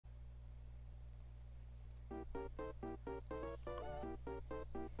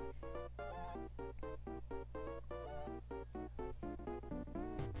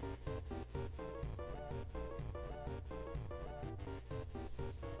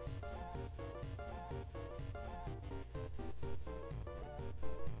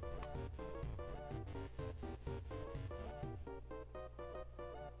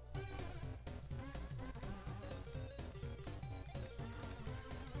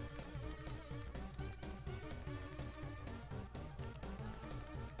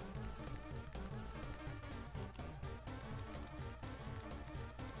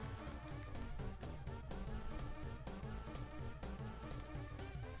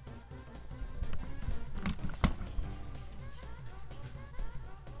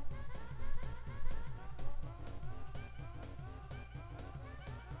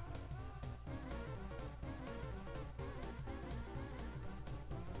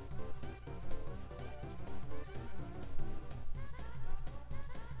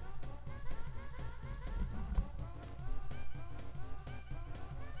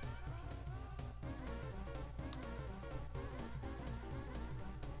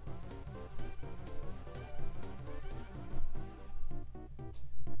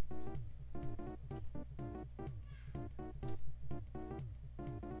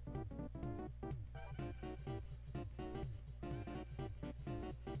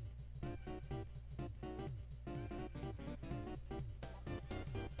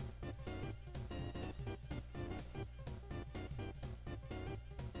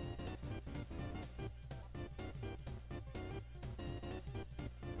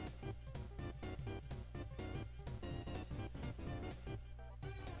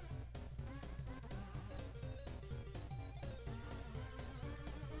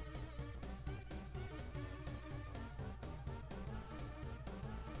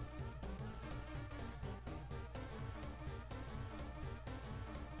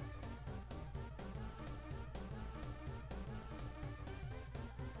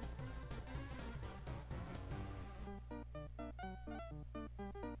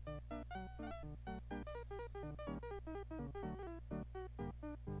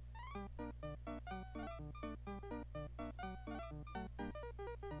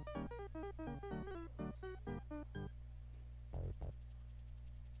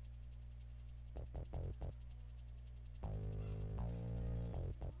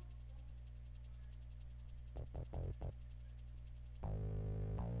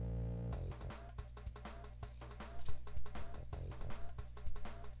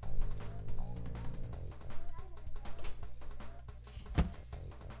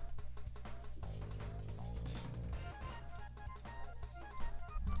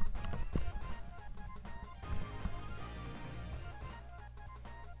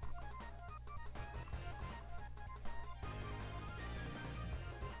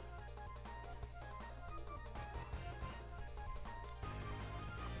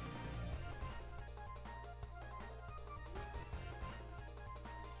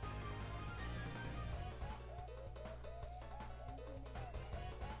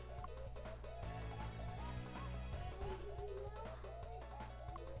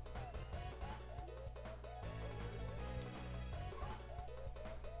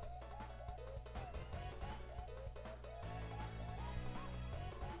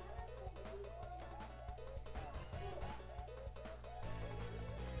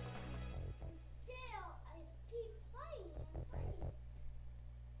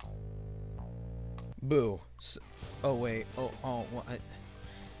Boo. Oh wait. Oh.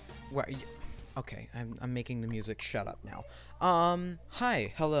 What? Okay, I'm making the music shut up now.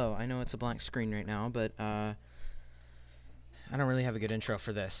 Hi, hello. I know it's a blank screen right now, but I don't really have a good intro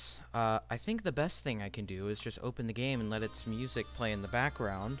for this. I think the best thing I can do is just open the game and let its music play in the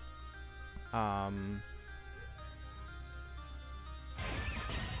background.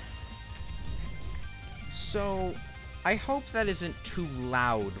 So I hope that isn't too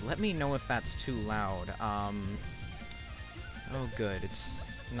loud. Let me know if that's too loud. Oh good, it's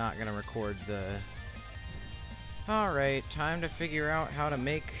not gonna record the... Alright, time to figure out how to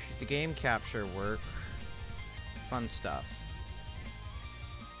make the game capture work. Fun stuff.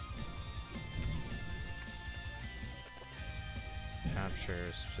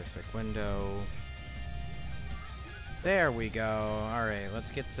 Capture specific window. There we go. Alright,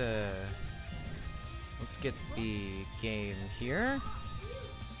 let's get the game here.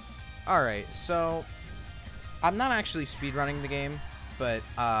 Alright, so I'm not actually speedrunning the game, but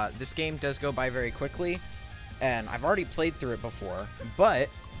this game does go by very quickly, and I've already played through it before, but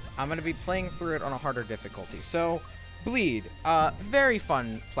I'm going to be playing through it on a harder difficulty. So Bleed. Very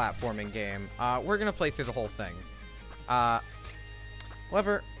fun platforming game. We're gonna play through the whole thing.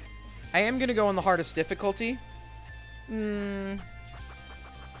 However, I am gonna go on the hardest difficulty.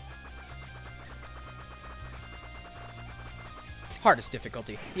 Hardest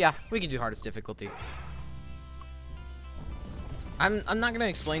difficulty. Yeah, we can do hardest difficulty. I'm not gonna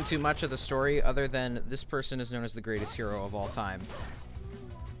explain too much of the story other than this person is known as the greatest hero of all time.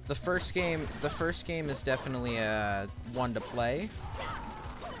 The first game is definitely a one to play.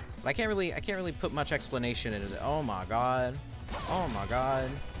 But I can't really put much explanation into it. Oh my god. Oh my god.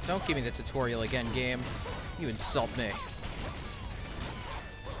 Don't give me the tutorial again, game. You insult me.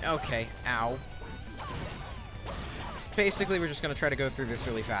 Okay, ow. Basically, we're just gonna try to go through this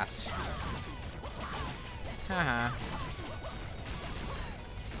really fast. Haha.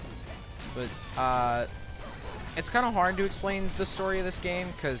 But, it's kind of hard to explain the story of this game,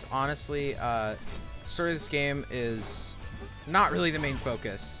 because honestly, the story of this game is not really the main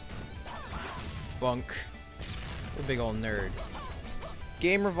focus. Bunk. A big old nerd.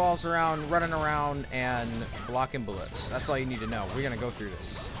 Game revolves around running around and blocking bullets. That's all you need to know. We're gonna go through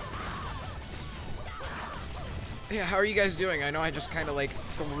this. Yeah, how are you guys doing? I know I just kind of like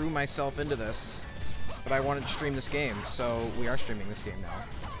threw myself into this, but I wanted to stream this game, so we are streaming this game now.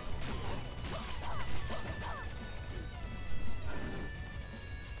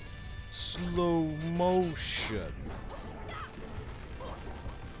 Slow motion.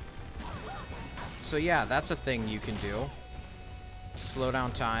 So yeah, that's a thing you can do. Slow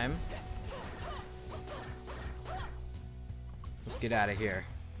down time. Let's get out of here.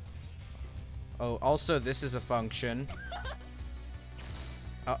 Oh, also this is a function.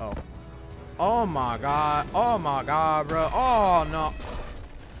 Uh-oh. Oh my god. Oh my god, bro. Oh no.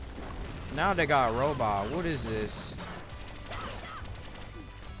 Now they got a robot. What is this?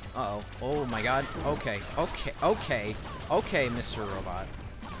 Uh-oh. Oh my god. Okay. Okay. Okay. Okay, Mr. Robot.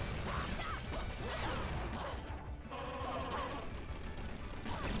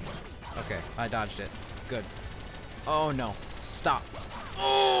 Okay, I dodged it. Good. Oh no. Stop.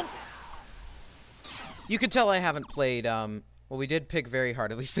 Oh! You can tell I haven't played, well, we did pick very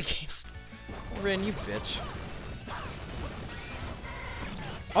hard. At least the game's... Rin, you bitch.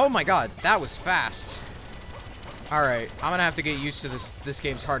 Oh my god, that was fast. Alright, I'm gonna have to get used to this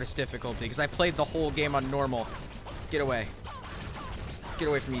game's hardest difficulty, because I played the whole game on normal. Get away. Get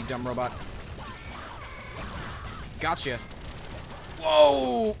away from me, you dumb robot. Gotcha.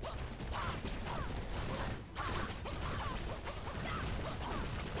 Whoa!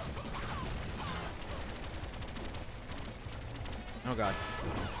 Oh god.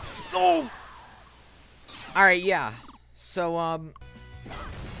 Oh! Alright, yeah. So,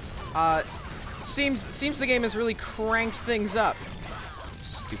 seems the game has really cranked things up.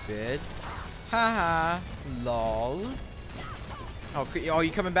 Stupid. Haha. Lol. Oh,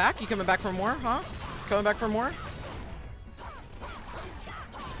 you coming back? You coming back for more, huh? Coming back for more?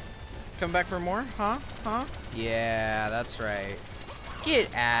 Coming back for more, huh? Huh? Yeah, that's right.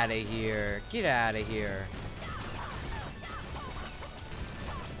 Get out of here. Get out of here.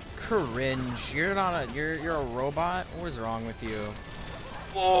 Cringe. You're not a you're a robot? What is wrong with you?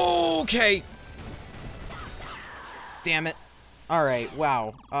 Okay. Damn it. Alright,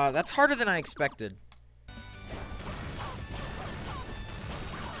 wow. That's harder than I expected.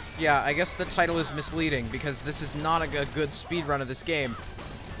 Yeah, I guess the title is misleading because this is not a good speedrun of this game.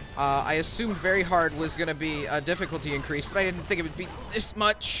 I assumed very hard was gonna be a difficulty increase, but I didn't think it would be this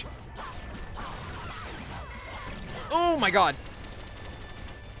much. Oh my god.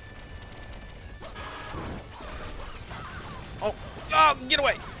 Oh, get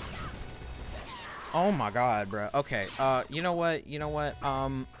away! Oh my god, bro. Okay, you know what? You know what?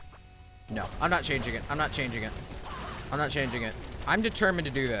 No. I'm not changing it. I'm not changing it. I'm not changing it. I'm determined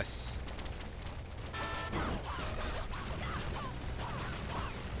to do this.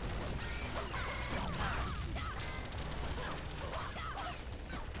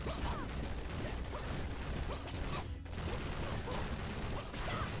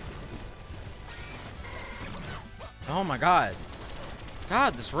 Oh my god.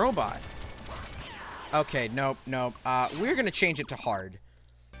 God, this robot. Okay, nope, nope. We're gonna change it to hard.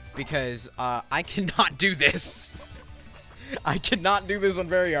 Because, I cannot do this. I cannot do this on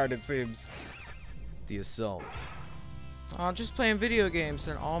very hard, it seems. The assault. Oh, just playing video games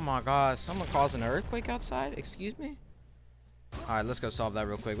and oh my god, someone caused an earthquake outside? Excuse me? Alright, let's go solve that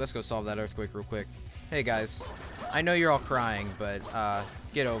real quick. Let's go solve that earthquake real quick. Hey guys, I know you're all crying, but,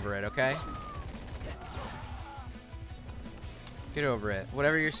 get over it, okay? Get over it.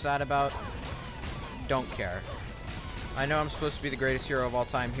 Whatever you're sad about, don't care. I know I'm supposed to be the greatest hero of all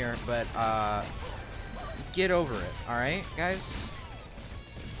time here, but, Get over it, alright, guys?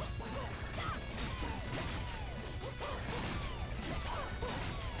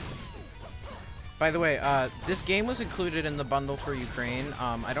 By the way, this game was included in the bundle for Ukraine.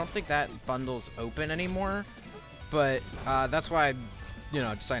 I don't think that bundle's open anymore, but that's why I,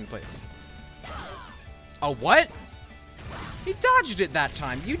 decided to play this. Oh, what? He dodged it that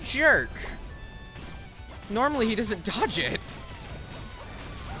time, you jerk. Normally he doesn't dodge it.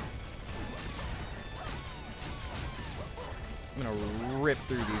 I'm gonna rip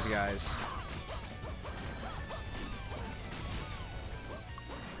through these guys.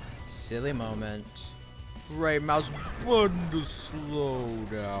 Silly moment. Right mouse button to slow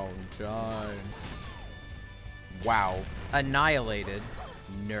down time. Wow. Annihilated.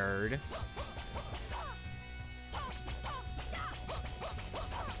 Nerd.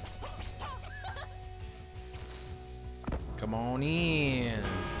 Come on in.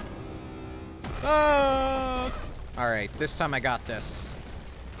 Ah! Alright, this time I got this.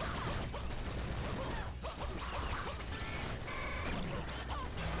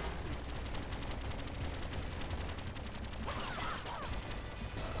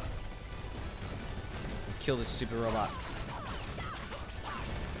 Kill this stupid robot.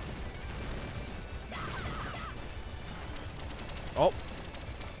 Oh.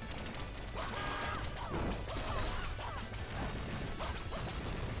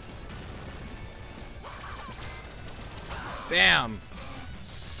 Bam!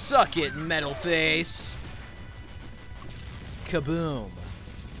 Suck it, metal face! Kaboom!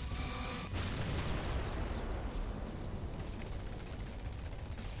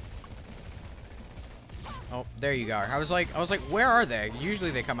 Oh, there you go. I was like, where are they? Usually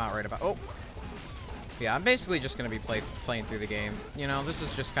they come out right about. Oh, yeah. I'm basically just gonna be playing through the game. This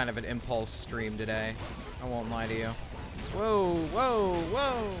is just kind of an impulse stream today. I won't lie to you. Whoa, whoa,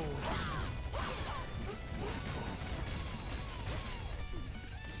 whoa!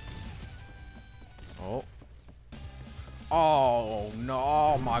 Oh. Oh no!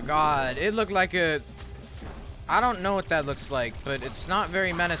 Oh my God! It looked like a. I don't know what that looks like, but it's not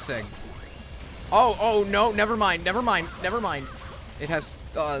very menacing. Oh, no, never mind. It has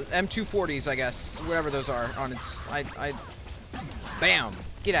M240s, I guess, whatever those are on its. Bam!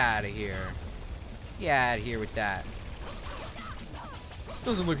 Get out of here. Get out of here with that.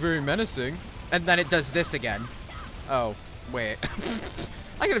 Doesn't look very menacing. And then it does this again. Oh, wait.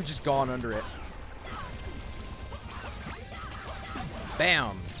 I could have just gone under it.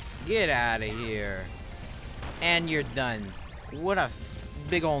 Bam! Get out of here. And you're done. What a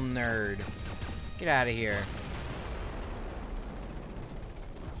big ol' nerd. Get out of here.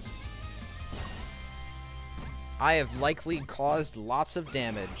 I have likely caused lots of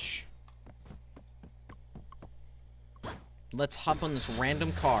damage. Let's hop on this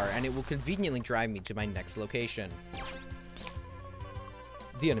random car, and it will conveniently drive me to my next location.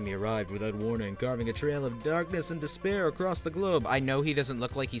 The enemy arrived without warning, carving a trail of darkness and despair across the globe. I know he doesn't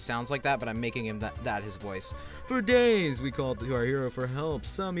look like he sounds like that, but I'm making him that his voice. For days, we called to our hero for help.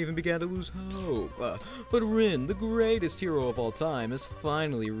 Some even began to lose hope. But Rin, the greatest hero of all time, has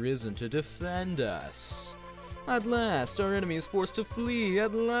finally risen to defend us. At last, our enemy is forced to flee.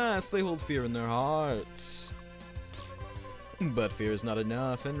 At last, they hold fear in their hearts. But fear is not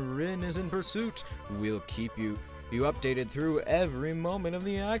enough, and Rin is in pursuit. We'll keep you updated through every moment of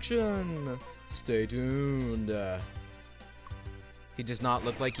the action. Stay tuned. He does not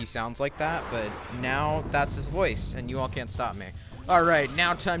look like he sounds like that, but now that's his voice, and you all can't stop me. Alright,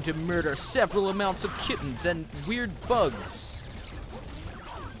 now time to murder several amounts of kittens and weird bugs.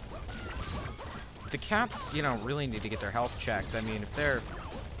 The cats, really need to get their health checked. I mean, if they're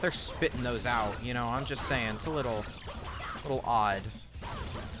spitting those out, I'm just saying, it's a little odd.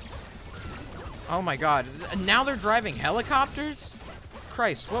 Oh my God, now they're driving helicopters?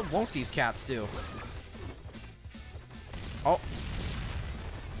 Christ, what won't these cats do? Oh.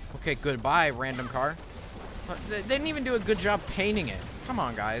 Okay, goodbye, random car. They didn't even do a good job painting it. Come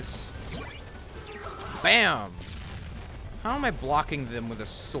on, guys. Bam! How am I blocking them with a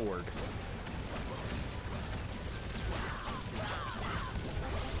sword?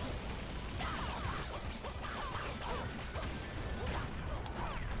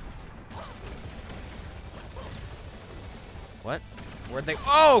 What? Where'd they?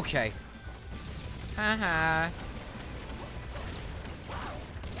 Oh, okay. Haha.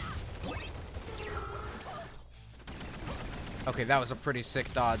 Okay, that was a pretty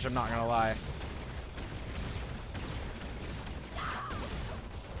sick dodge, I'm not gonna lie.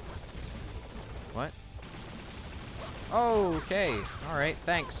 What? Okay. Alright,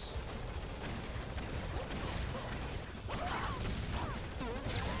 thanks.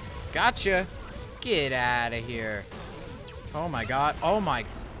 Gotcha. Get out of here. Oh my god. Oh my.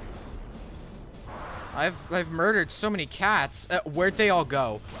 I've murdered so many cats. Where'd they all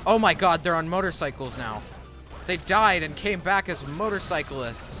go? Oh my god, they're on motorcycles now. They died and came back as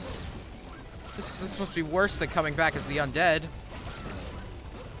motorcyclists. This must be worse than coming back as the undead.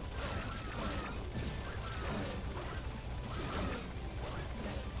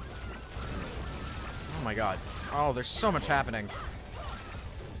 Oh my god. Oh, there's so much happening.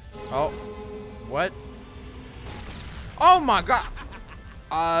 Oh. What? Oh my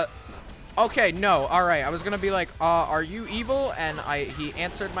god! Okay, no. Alright, I was gonna be like, are you evil? And he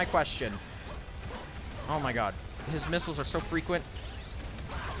answered my question. Oh my god. His missiles are so frequent.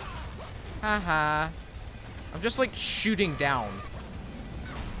 Haha. I'm just like shooting down.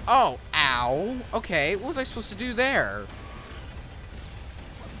 Oh, ow. Okay, what was I supposed to do there?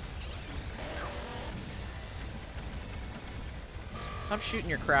 Stop shooting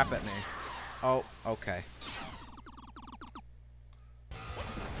your crap at me. Oh, okay.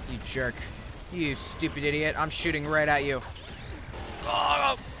 You jerk. You stupid idiot. I'm shooting right at you.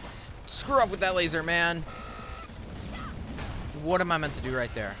 Oh, screw off with that laser, man. What am I meant to do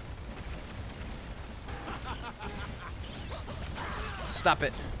right there? Stop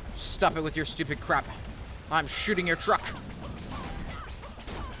it. Stop it with your stupid crap. I'm shooting your truck.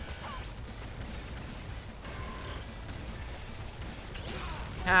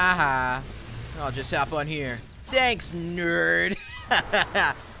 Haha. I'll just hop on here. Thanks, nerd.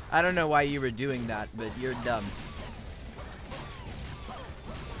 I don't know why you were doing that, but you're dumb.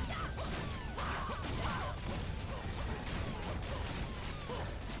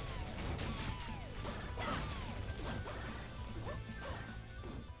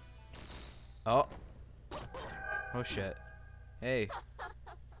 Oh. Oh shit. Hey.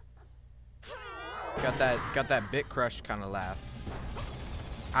 Got that bit crush kind of laugh.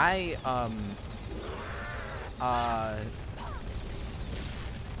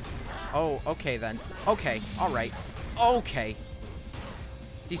 Oh, okay then. Okay, alright. Okay.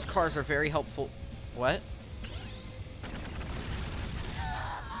 These cars are very helpful. What?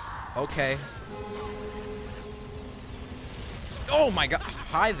 Okay. Oh my god.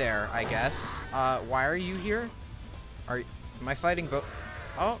 Hi there, I guess. Why are you here? Am I fighting both?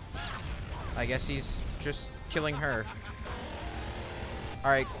 Oh. I guess he's just killing her.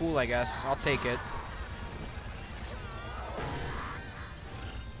 Alright, cool, I guess. I'll take it.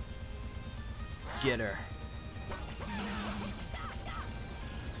 Get her.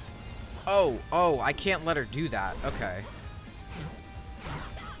 Oh, I can't let her do that. Okay.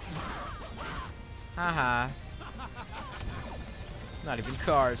 Haha. Not even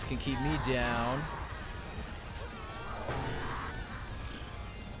cars can keep me down.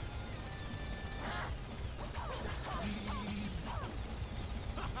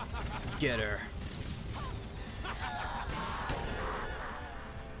 Get her.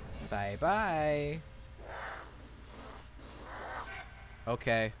 Bye-bye.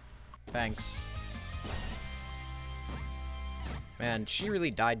 Okay. Thanks. Man, she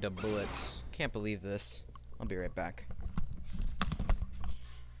really died to bullets. Can't believe this. I'll be right back.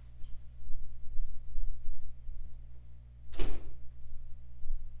 Can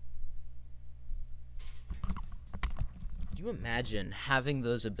you imagine having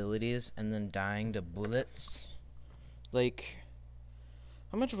those abilities and then dying to bullets? Like,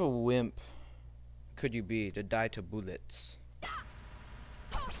 how much of a wimp could you be to die to bullets?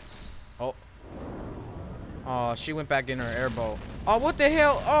 Oh. Oh, she went back in her airboat. Oh, what the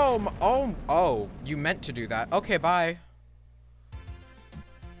hell? Oh, you meant to do that. Okay, bye.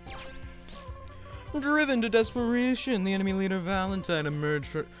 Driven to desperation, the enemy leader Valentine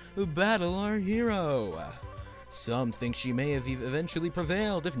emerged to battle our hero. Some think she may have eventually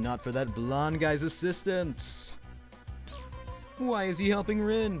prevailed, if not for that blonde guy's assistance. Why is he helping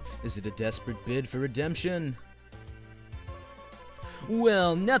Rin? Is it a desperate bid for redemption?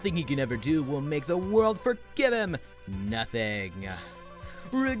 Well, nothing he can ever do will make the world forgive him. Nothing.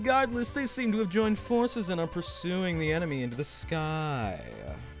 Regardless, they seem to have joined forces and are pursuing the enemy into the sky.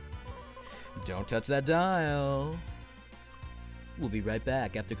 Don't touch that dial. We'll be right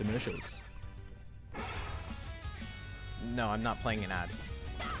back after commercials. No, I'm not playing an ad.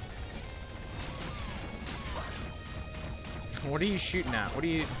 What are you shooting at? What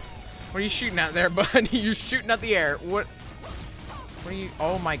are you shooting at there, bud? You're shooting at the air. What are you?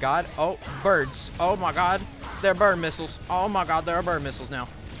 Oh my god. Oh, birds. Oh my god. They're bird missiles. Oh my god, there are bird missiles now.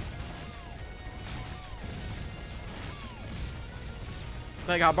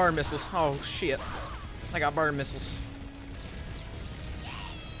 I got bird missiles. Oh shit. I got bird missiles.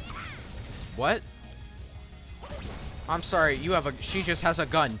 What? I'm sorry, she just has a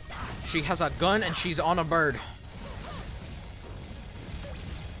gun. She has a gun and she's on a bird.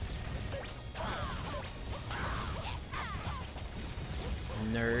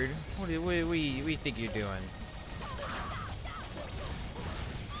 Nerd. What do you think you're doing?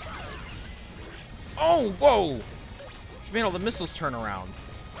 Oh, whoa! She made all the missiles turn around.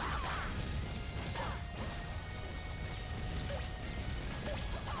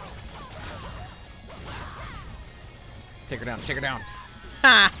 Take her down, take her down.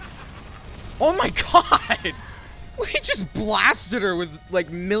 Ha! Oh my god! We just blasted her with, like,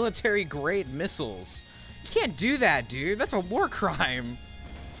 military-grade missiles. You can't do that, dude. That's a war crime.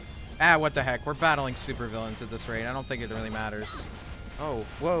 Ah, what the heck. We're battling supervillains at this rate. I don't think it really matters. Oh,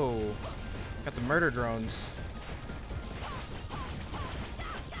 whoa. Got the murder drones.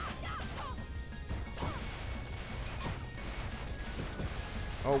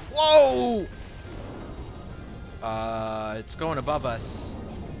 Oh, whoa! It's going above us.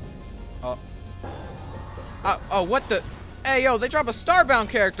 Oh. Oh, what the? Hey, yo, they dropped a Starbound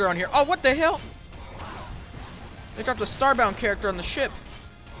character on here. Oh, what the hell? They dropped a Starbound character on the ship.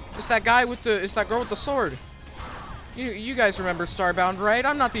 It's that guy with the, it's that girl with the sword. You guys remember Starbound, right?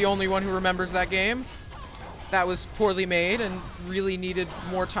 I'm not the only one who remembers that game. That was poorly made and really needed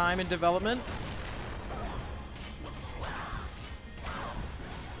more time and development.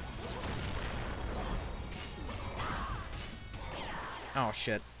 Oh,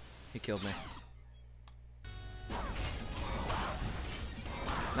 shit. He killed me.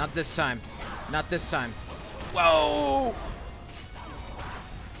 Not this time. Not this time. Whoa!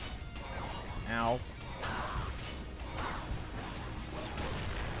 Ow.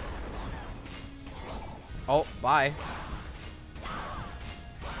 Oh, bye.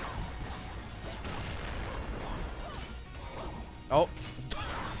 Oh.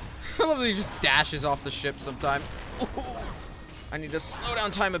 I love that he just dashes off the ship sometime. I need to slow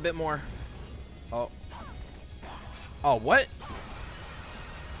down time a bit more. Oh. Oh, what?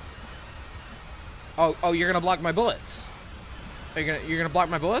 Oh, you're gonna block my bullets. You're gonna block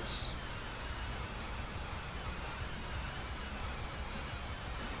my bullets?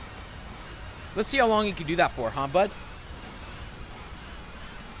 Let's see how long you can do that for, huh, bud?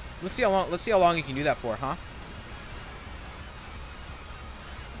 Let's see how long you can do that for, huh?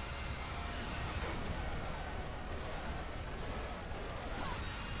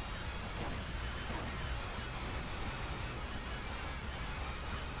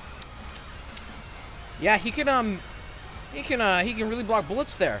 Yeah, he can really block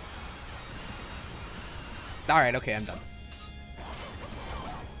bullets there. All right, okay, I'm done.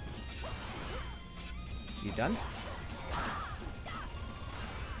 You done?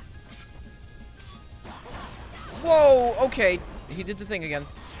 Whoa, okay. He did the thing again.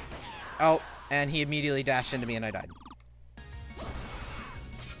 Oh, and he immediately dashed into me and I died.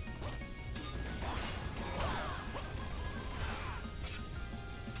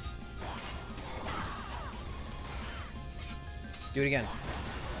 Do it again.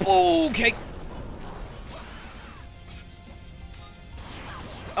 Okay.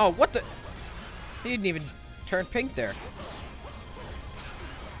 Oh, what the? He didn't even turn pink there.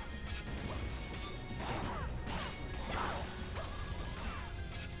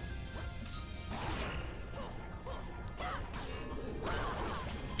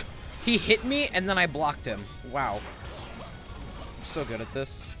 He hit me and then I blocked him. Wow. I'm so good at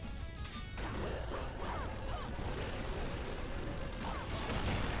this.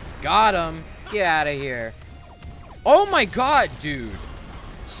 Got him. Get out of here. Oh my god, dude.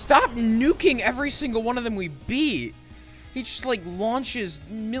 Stop nuking every single one of them we beat. He just, like, launches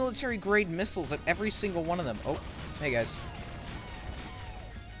military-grade missiles at every single one of them. Oh, hey, guys.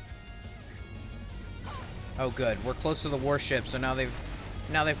 Oh, good. We're close to the warship, so now they've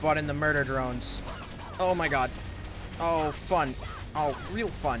brought in the murder drones. Oh my god. Oh, fun. Oh, real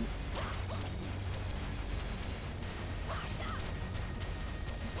fun.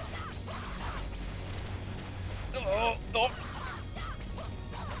 Oh.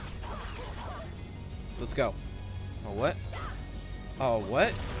 Let's go. Oh, what? Oh,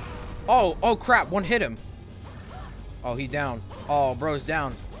 what? Oh, crap. One hit him. Oh, he down. Oh, bro's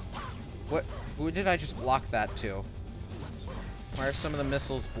down. What? Who did I just block that to? Why are some of the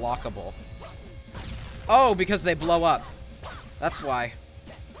missiles blockable? Oh, because they blow up. That's why.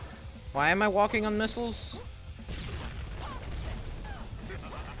 Why am I walking on missiles?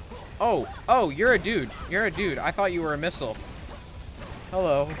 Oh, you're a dude. You're a dude. I thought you were a missile.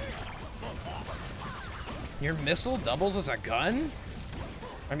 Hello. Your missile doubles as a gun?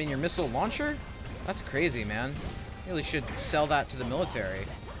 I mean, your missile launcher? That's crazy, man. Really should sell that to the military.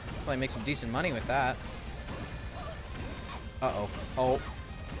 Probably make some decent money with that. Uh-oh. Oh.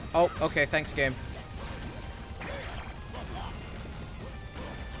 Oh, okay, thanks, game.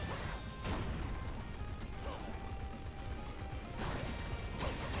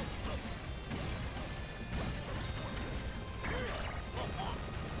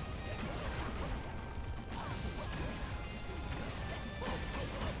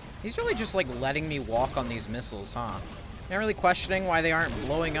 He's really just, like, letting me walk on these missiles, huh? Not really questioning why they aren't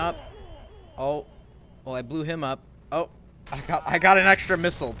blowing up. Oh. Well, I blew him up. Oh. I got an extra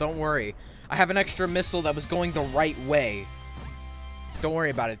missile. Don't worry. I have an extra missile that was going the right way. Don't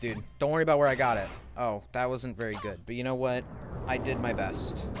worry about it, dude. Don't worry about where I got it. Oh, that wasn't very good. But you know what? I did my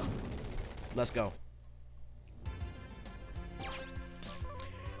best. Let's go.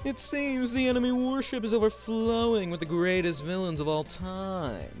 It seems the enemy warship is overflowing with the greatest villains of all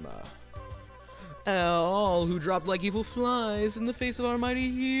time. All who dropped like evil flies in the face of our mighty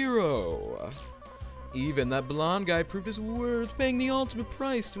hero. Even that blonde guy proved his worth, paying the ultimate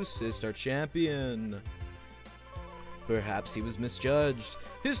price to assist our champion. Perhaps he was misjudged.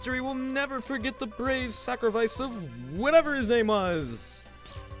 History will never forget the brave sacrifice of whatever his name was.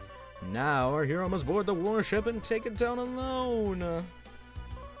 Now our hero must board the warship and take it down alone.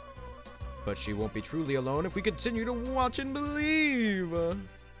 But she won't be truly alone if we continue to watch and believe.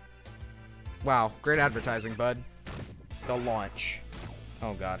 Wow, great advertising, bud. The launch.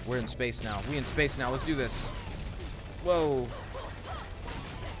 Oh god, we're in space now. We in space now. Let's do this. Whoa.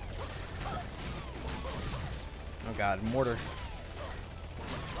 Oh god, mortar.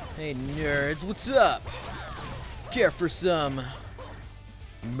 Hey nerds, what's up? Care for some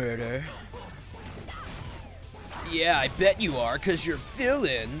murder? Yeah, I bet you are, 'cause you're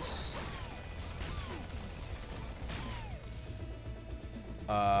villains.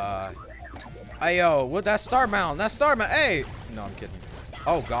 Ayo, what that Starbound? That Starbound, hey! No, I'm kidding.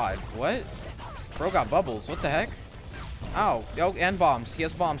 Oh god, what? Bro got bubbles, what the heck? Oh, and bombs. He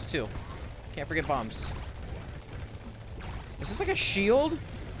has bombs too. Can't forget bombs. Is this like a shield?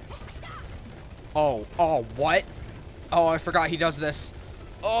 Oh, what? Oh, I forgot he does this.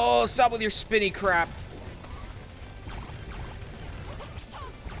 Oh, stop with your spinny crap.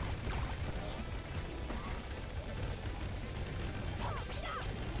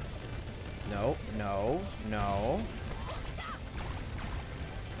 No, no, no.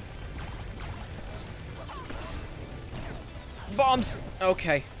 Bombs!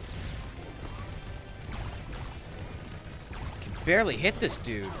 Okay. Can barely hit this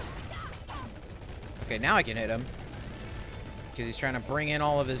dude. Okay, now I can hit him. Because he's trying to bring in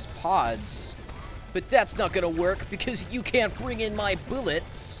all of his pods. But that's not gonna work because you can't bring in my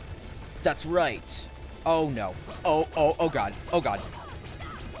bullets. That's right. Oh no. Oh god. Oh god.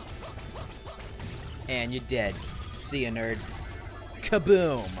 And you're dead. See ya, nerd.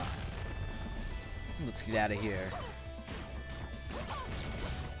 Kaboom! Let's get out of here.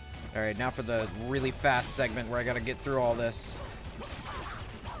 Alright, now for the really fast segment where I gotta get through all this.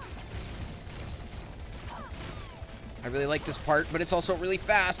 I really like this part, but it's also really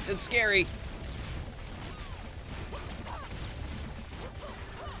fast and scary.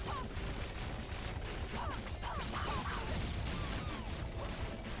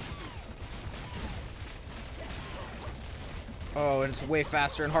 Oh, and it's way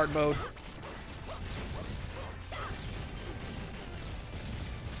faster in hard mode.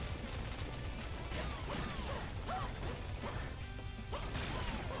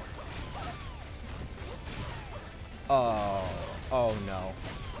 Oh no.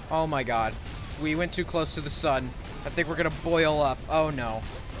 Oh my god. We went too close to the sun. I think we're gonna boil up. Oh no.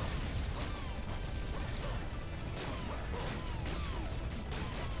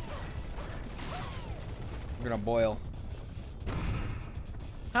 We're gonna boil.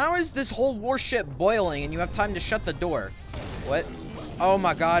 How is this whole warship boiling and you have time to shut the door? What? Oh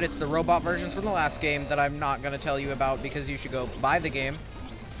my god, it's the robot versions from the last game that I'm not gonna tell you about because you should go buy the game.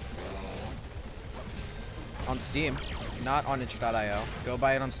 On Steam. Not on itch.io. Go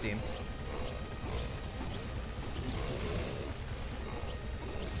buy it on Steam.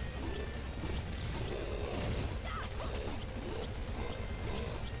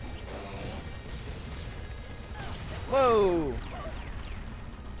 Whoa!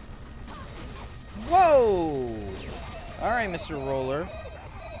 Whoa! Alright, Mr. Roller.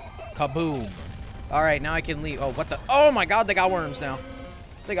 Kaboom. Alright, now I can leave. Oh, what the? Oh my god, they got worms now.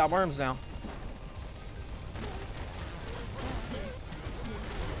 They got worms now.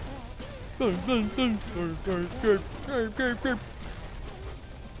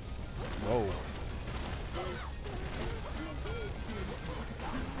 Whoa.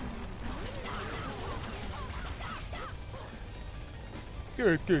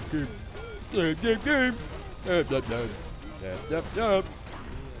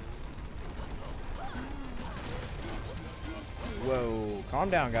 Whoa. Calm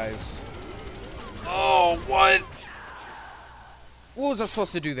down, guys. Oh, what? What was I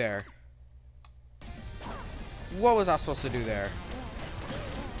supposed to do there? What was I supposed to do there?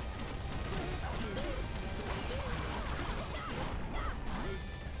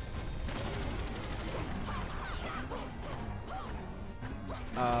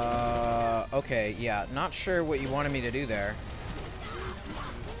 Okay, yeah. Not sure what you wanted me to do there.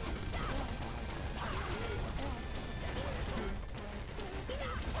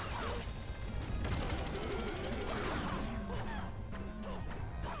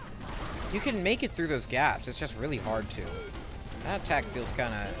 You can make it through those gaps. It's just really hard to. That attack feels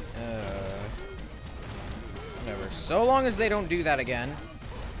kind of, whatever. So long as they don't do that again,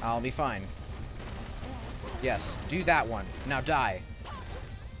 I'll be fine. Yes, do that one. Now die.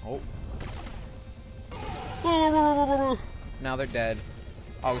 Oh. Now they're dead.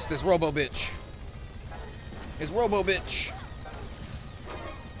 Oh, it's this Robo bitch. It's Robo bitch.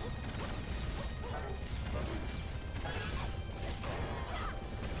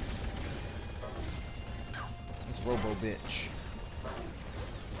 This Robo bitch.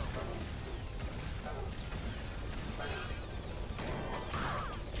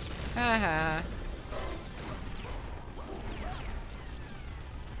 Haha.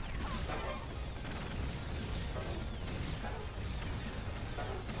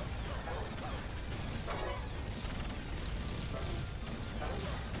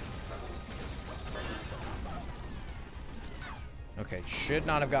 Okay, should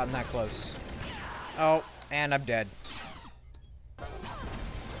not have gotten that close. Oh, and I'm dead.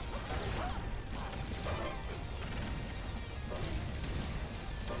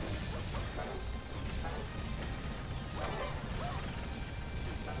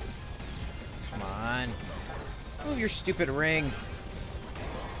 Come on. Move your stupid ring.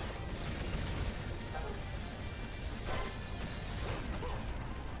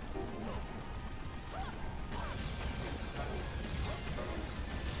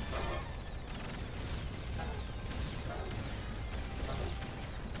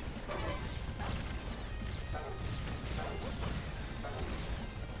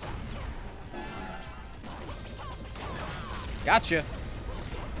 Gotcha.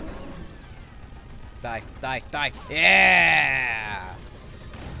 Die, die, die. Yeah!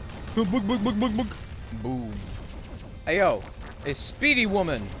 Boom. Hey, yo. A speedy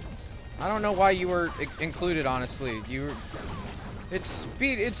woman. I don't know why you were included, honestly. It's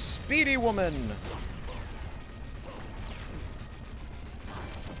speedy woman.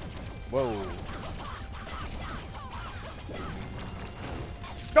 Whoa.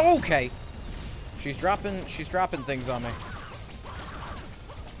 Okay. She's dropping things on me.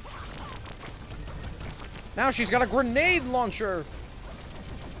 Now she's got a grenade launcher.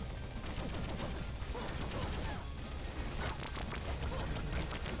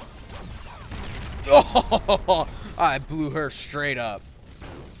 Oh, I blew her straight up.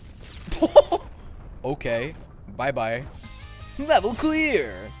 Okay. Bye-bye. Level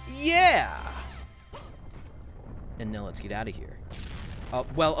clear. Yeah. And now let's get out of here.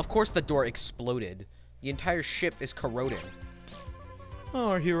 Well, of course the door exploded. The entire ship is corroding.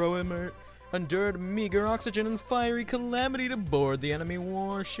 Our hero endured meager oxygen and fiery calamity to board the enemy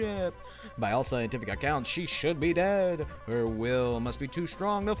warship. By all scientific accounts, she should be dead. Her will must be too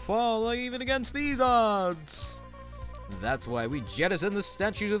strong to fall even against these odds. That's why we jettison the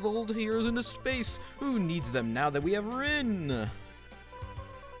statues of the old heroes into space. Who needs them now that we have Rin?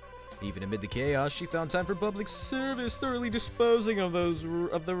 Even amid the chaos, she found time for public service, thoroughly disposing of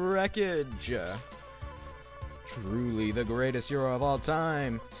the wreckage. Truly the greatest hero of all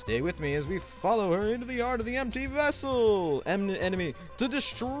time. Stay with me as we follow her into the heart of the empty vessel. Enemy to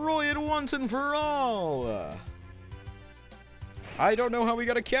destroy it once and for all. I don't know how we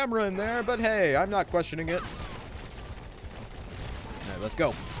got a camera in there, but hey, I'm not questioning it. Alright, let's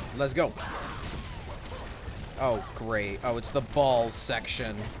go. Let's go. Oh, great. Oh, it's the balls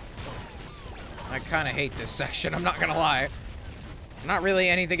section. I kind of hate this section, I'm not gonna lie. Not really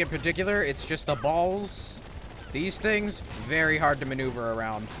anything in particular, it's just the balls. These things, very hard to maneuver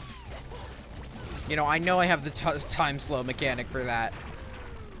around. You know I have the time slow mechanic for that.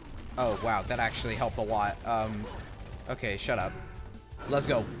 Oh, wow, that actually helped a lot. Okay, shut up. Let's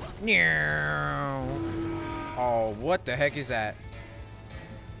go. Oh, what the heck is that?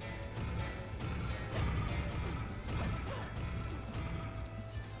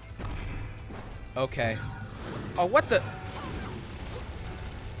 Okay. Oh, what the?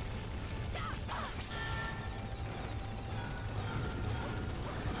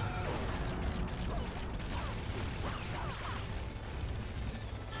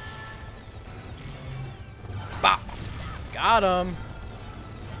 Got him.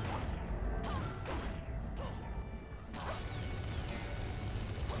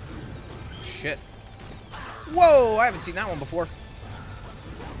 Shit. Whoa, I haven't seen that one before.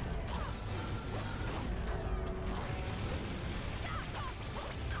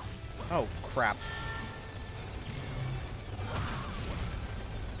 Oh, crap.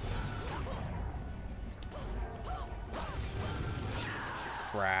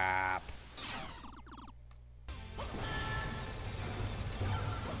 Crap.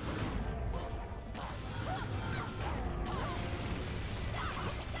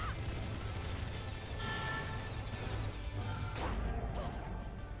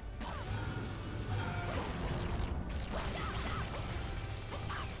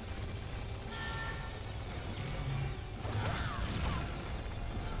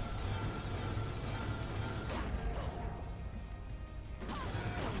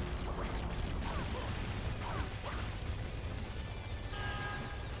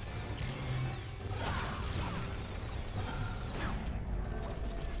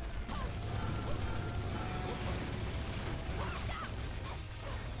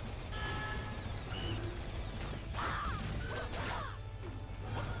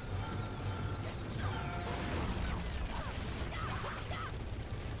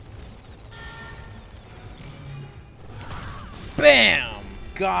 Bam!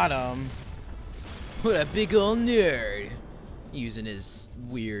 Got him. What a big ol' nerd. Using his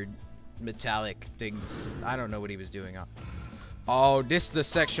weird metallic things. I don't know what he was doing. Oh, this is the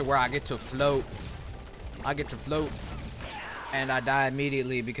section where I get to float. I get to float. And I die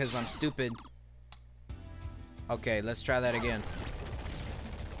immediately because I'm stupid. Okay, let's try that again.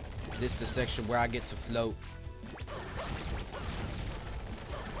 This is the section where I get to float.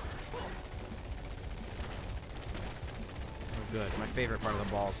 Good. My favorite part of the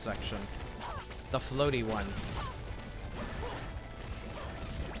balls section. The floaty one.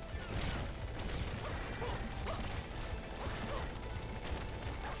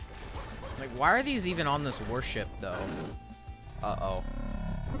 Like, why are these even on this warship, though? Uh-oh.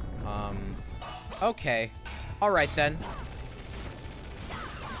 Okay. Alright, then.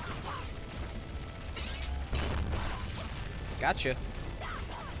 Gotcha.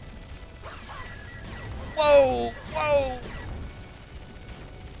 Whoa! Whoa!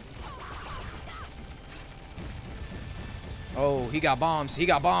 Oh, he got bombs. He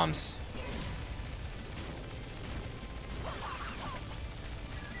got bombs.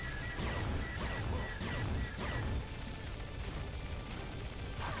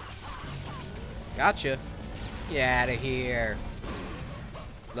 Gotcha. Get out of here.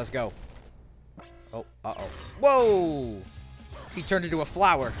 Let's go. Oh, uh-oh. Whoa! He turned into a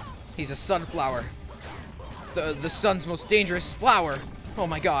flower. He's a sunflower. The sun's most dangerous flower. Oh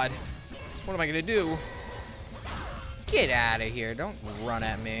my god. What am I gonna do? Get out of here. Don't run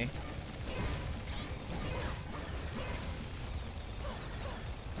at me.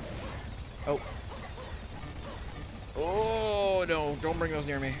 Oh. Oh, no. Don't bring those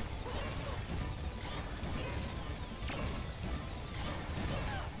near me.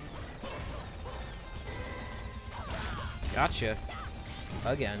 Gotcha.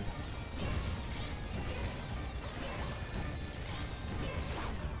 Again.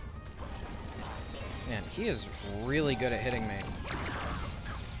 Man, he is really good at hitting me.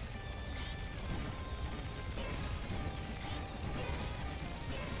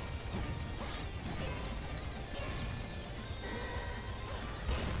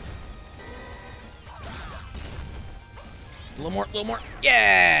 A little more, a little more.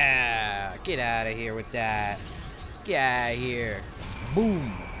 Yeah! Get out of here with that. Get out of here.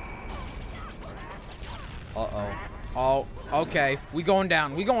 Boom. Uh-oh. Oh, okay. We going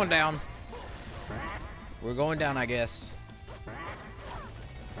down. We going down. We're going down, I guess.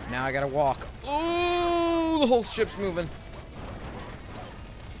 Now I gotta walk. Ooh, the whole ship's moving.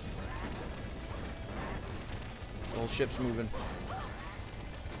 The whole ship's moving.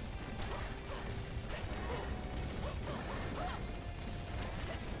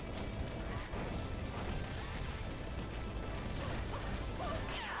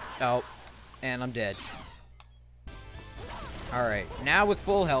 Oh, and I'm dead. Alright, now with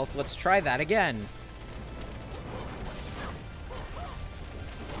full health, let's try that again.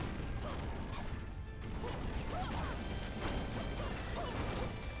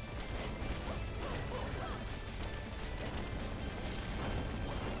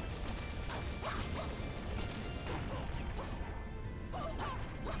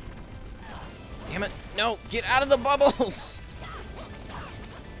 Damn it. No, get out of the bubbles!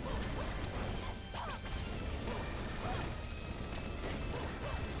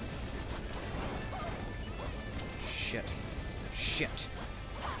 Shit.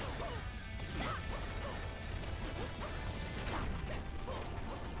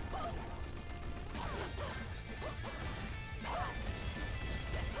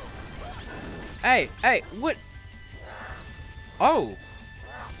 Hey, what? Oh.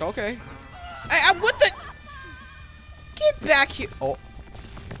 Okay. Hey, what the? Get back here. Oh.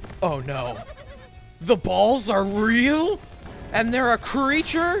 Oh no. The balls are real? And they're a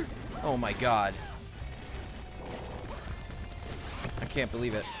creature? Oh my god. I can't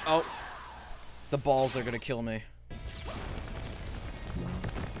believe it. Oh. The balls are gonna kill me.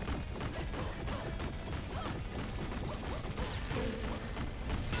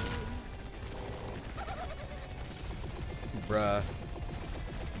 Bruh.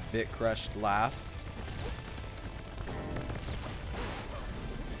 Bit crushed laugh.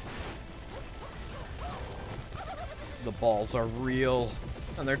 The balls are real,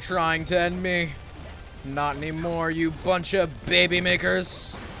 and they're trying to end me. Not anymore, you bunch of baby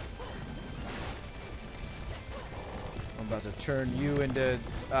makers. I'm about to turn you into,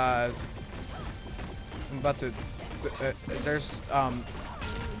 I'm about to, there's,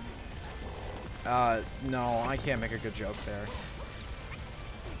 no, I can't make a good joke there.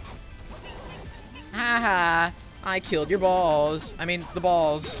 Haha, I killed your balls. I mean, the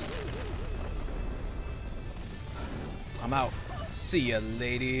balls. I'm out. See ya,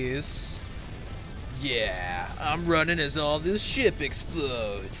 ladies. Yeah, I'm running as all this ship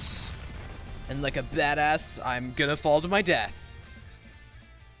explodes. And like a badass, I'm gonna fall to my death.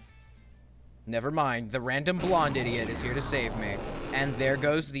 Never mind, the random blonde idiot is here to save me. And there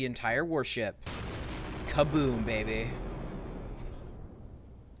goes the entire warship. Kaboom, baby.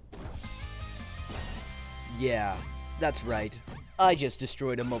 Yeah, that's right. I just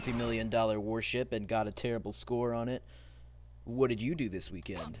destroyed a multi-million-dollar warship and got a terrible score on it. What did you do this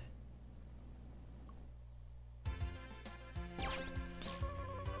weekend?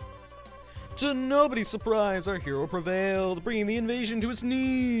 To nobody's surprise, our hero prevailed, bringing the invasion to its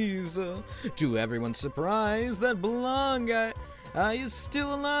knees. To everyone's surprise, that blonde guy is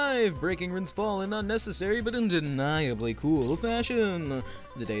still alive, breaking Rin's fall in unnecessary but undeniably cool fashion.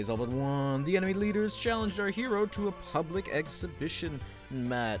 The day's all but won. The enemy leaders challenged our hero to a public exhibition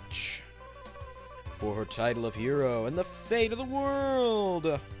match for her title of hero and the fate of the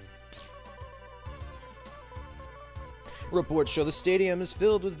world. Reports show the stadium is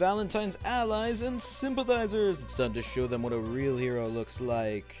filled with Valentine's allies and sympathizers. It's time to show them what a real hero looks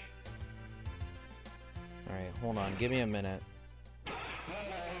like. Alright, hold on. Give me a minute.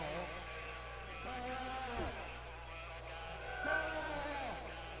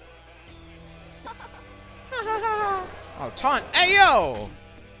 Oh, taunt. Hey, yo!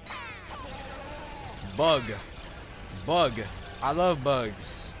 Bug. Bug. I love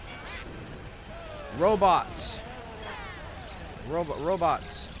bugs. Robots.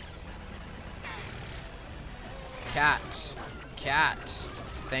 Robots. Cat. Cat.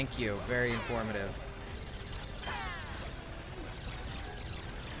 Thank you. Very informative.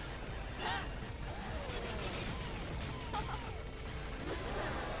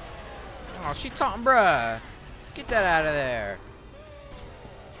 Oh, she's taunting, bruh. Get that out of there.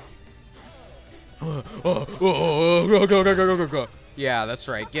 Go. Yeah, that's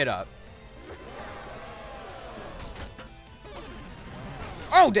right. Get up.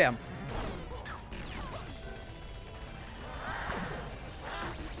 Oh, damn.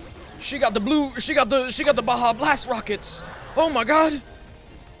 She got the Baja Blast rockets. Oh my god.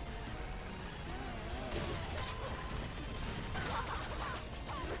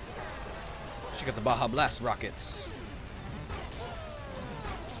 She got the Baja Blast rockets.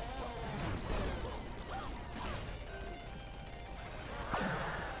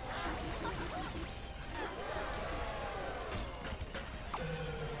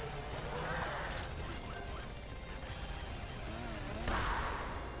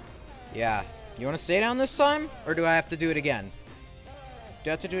 Yeah. You want to stay down this time? Or do I have to do it again? Do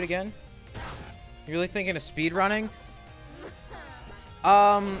I have to do it again? You really thinking of speedrunning?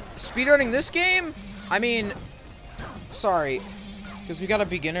 Speedrunning this game? I mean, sorry. Because we got a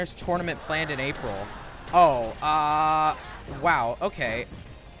beginner's tournament planned in April. Oh, wow, okay.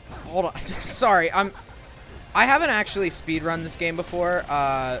 Hold on. Sorry, I haven't actually speedrun this game before,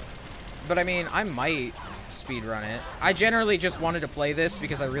 but I mean, I might speedrun it. I generally just wanted to play this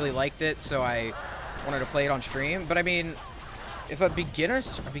because I really liked it, so I wanted to play it on stream. But I mean, if a beginner's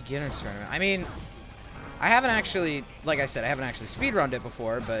tournament, I mean, I haven't actually, like I said, I haven't actually speedrunned it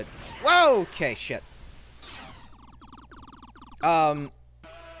before, but whoa, okay, shit. But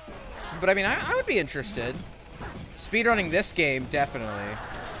I mean, I would be interested. Speedrunning this game, definitely.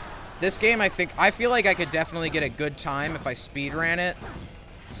 This game, I feel like I could definitely get a good time if I speedran it.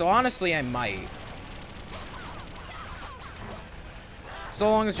 So honestly, I might. So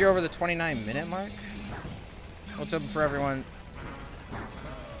long as you're over the 29-minute mark. What's up for everyone?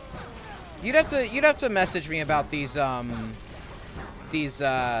 You'd have to message me about these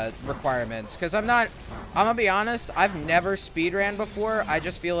requirements, because I'm gonna be honest, I've never speedran before. I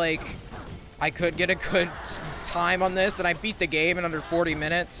just feel like I could get a good time on this, and I beat the game in under 40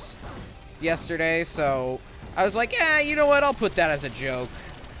 minutes yesterday, so I was like, yeah, you know what, I'll put that as a joke.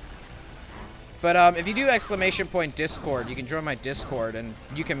 But if you do ! Discord, you can join my Discord, and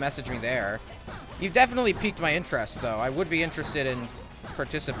you can message me there. You've definitely piqued my interest, though. I would be interested in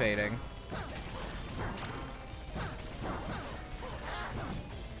participating.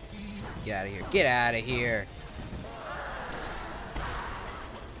 Get out of here. Get out of here.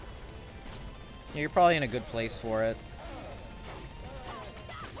 Yeah, you're probably in a good place for it.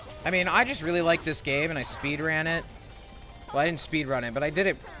 I mean, I just really like this game, and I speedran it. Well, I didn't speedrun it, but I did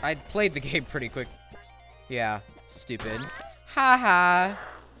it. I played the game pretty quick. Yeah, stupid. Haha.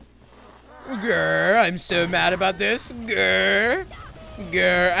 Grr, I'm so mad about this. Grr.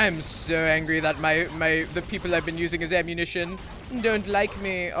 Grr, I'm so angry that the people I've been using as ammunition don't like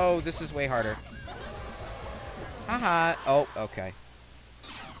me. Oh, this is way harder. Haha. Oh, okay.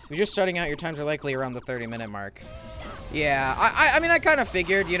 You're just starting out. Your times are likely around the 30-minute mark. Yeah, I mean, I kind of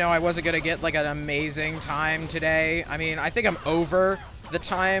figured, you know, I wasn't going to get, like, an amazing time today. I mean, I think I'm over the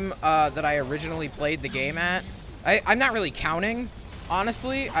time that I originally played the game at. I'm not really counting,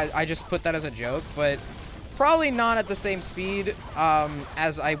 honestly. I just put that as a joke, but probably not at the same speed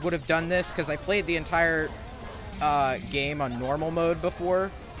as I would have done this, because I played the entire game on normal mode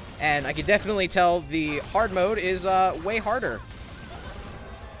before, and I could definitely tell the hard mode is way harder.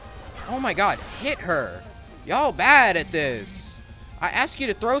 Oh my god, hit her. Y'all bad at this. I ask you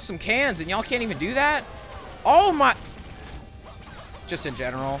to throw some cans and y'all can't even do that? Oh my... Just in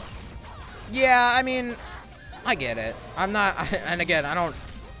general. Yeah, I mean, I get it. I'm not... And again,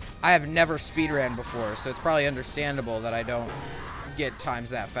 I have never speedran before, so it's probably understandable that I don't get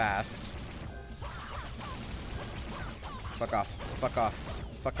times that fast. Fuck off. Fuck off.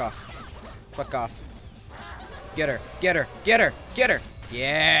 Fuck off. Fuck off. Get her. Get her. Get her. Get her.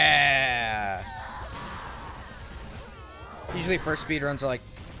 Yeah. Usually first speedruns are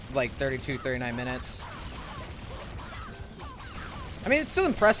like 32, 39 minutes. I mean, it's still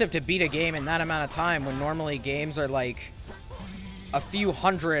impressive to beat a game in that amount of time when normally games are like a few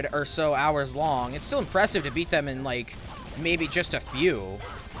hundred or so hours long. It's still impressive to beat them in like maybe just a few.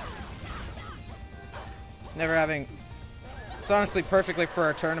 Never having... It's honestly perfectly for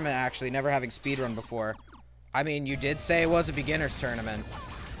a tournament, actually, never having speedrun before. I mean, you did say it was a beginner's tournament.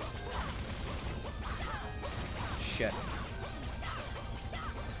 Shit.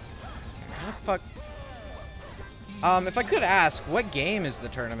 How the fuck? If I could ask, what game is the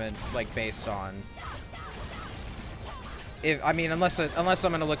tournament, like, based on? I mean, unless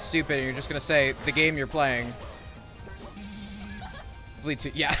I'm gonna look stupid and you're just gonna say the game you're playing. Bleed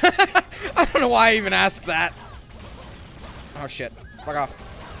 2, yeah. I don't know why I even asked that. Oh shit. Fuck off.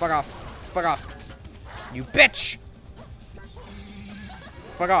 Fuck off. Fuck off. You bitch!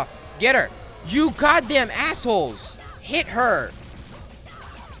 Fuck off. Get her! You goddamn assholes! Hit her!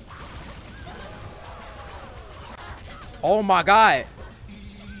 Oh my god.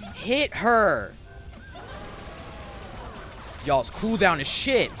 Hit her! Y'all's cooldown is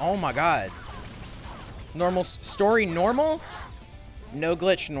shit. Oh my god. Normal story normal? No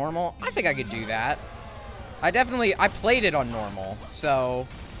glitch normal? I think I could do that. I played it on normal, so...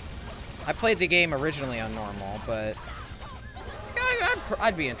 I played the game originally on normal, but...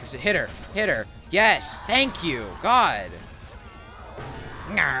 I'd be interested. Hit her. Hit her. Yes, thank you. God.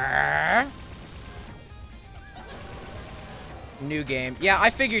 New game. Yeah, I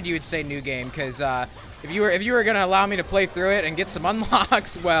figured you would say new game, because if you were gonna allow me to play through it and get some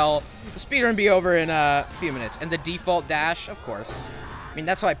unlocks, well, the speedrun would be over in a few minutes. And the default dash, of course. I mean,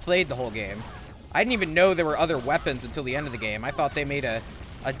 that's how I played the whole game. I didn't even know there were other weapons until the end of the game. I thought they made a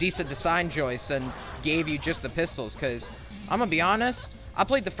decent design choice and gave you just the pistols, because I'm gonna be honest, I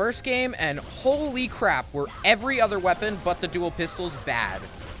played the first game and holy crap, were every other weapon but the dual pistols bad.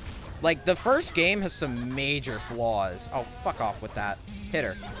 Like, the first game has some major flaws. Oh, fuck off with that. Hit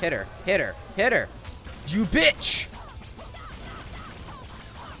her, hit her, hit her, hit her. You bitch!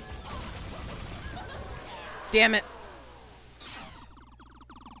 Damn it.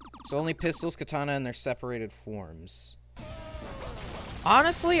 So only pistols, katana, and their separated forms.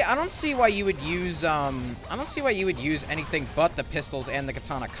 Honestly, I don't see why you would use, anything but the pistols and the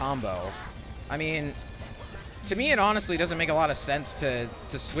katana combo. I mean, to me, it honestly doesn't make a lot of sense to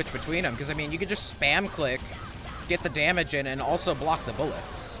switch between them, because, I mean, you could just spam click, get the damage in, and also block the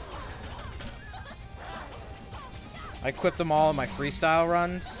bullets. I equip them all in my freestyle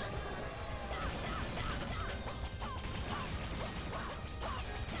runs.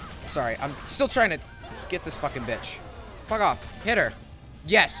 Sorry, I'm still trying to get this fucking bitch. Fuck off. Hit her.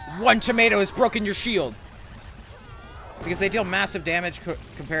 Yes, 1 tomato has broken your shield. Because they deal massive damage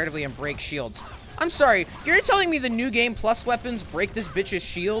comparatively and break shields. I'm sorry, you're telling me the new game plus weapons break this bitch's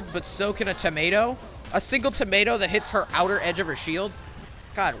shield, but so can a tomato? A single tomato that hits her outer edge of her shield?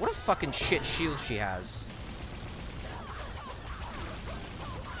 God, what a fucking shit shield she has.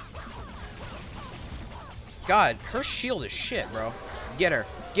 God, her shield is shit, bro. Get her.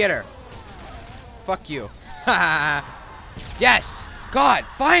 Get her. Fuck you. Ha! Yes! God,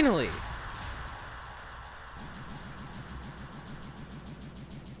 finally!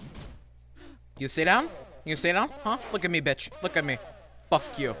 You stay down? You stay down? Huh? Look at me, bitch. Look at me. Fuck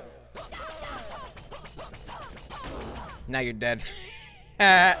you. Now you're dead.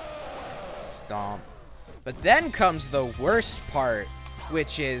 Stomp. But then comes the worst part,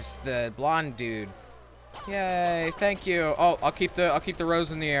 which is the blonde dude. Yay, thank you. Oh, I'll keep the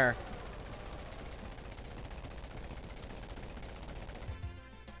rose in the air.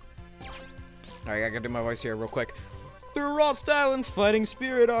 Alright, I gotta do my voice here real quick. Through raw style and fighting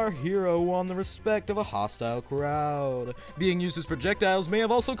spirit, our hero won the respect of a hostile crowd. Being used as projectiles may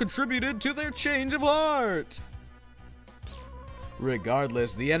have also contributed to their change of heart.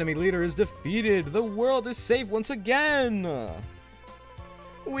 Regardless, the enemy leader is defeated. The world is safe once again.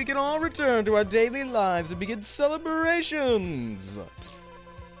 We can all return to our daily lives and begin celebrations.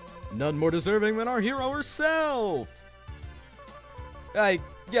 None more deserving than our hero herself. I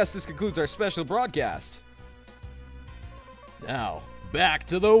guess this concludes our special broadcast. Now, back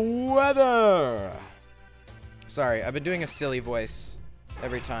to the weather. Sorry, I've been doing a silly voice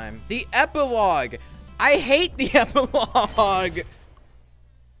every time. The epilogue. I hate the epilogue.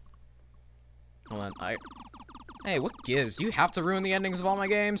 Hold on, Hey, what gives? You have to ruin the endings of all my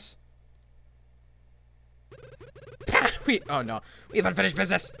games? Oh no, we have unfinished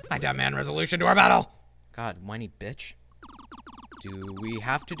business. I demand resolution to our battle. God, whiny bitch. Do we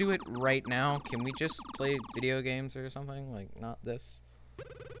have to do it right now? Can we just play video games or something? Like, not this.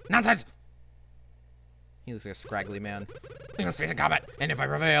 Nonsense! He looks like a scraggly man. We must face in combat, and if I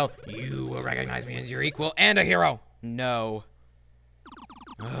prevail, you will recognize me as your equal and a hero. No.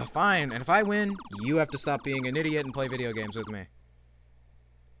 Fine, and if I win, you have to stop being an idiot and play video games with me.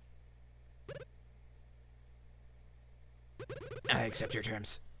 I accept your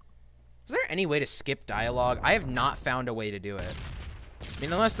terms. Is there any way to skip dialogue? I have not found a way to do it. I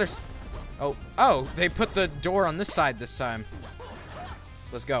mean, unless there's... Oh, they put the door on this side this time.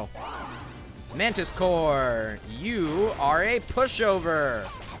 Let's go. Mantis Core, you are a pushover.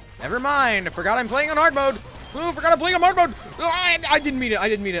 Never mind, I forgot I'm playing on hard mode. Oh, forgot I'm playing on hard mode. Oh, I didn't mean it, I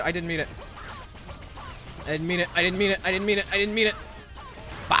didn't mean it, I didn't mean it. I didn't mean it, I didn't mean it, I didn't mean it, I didn't mean it.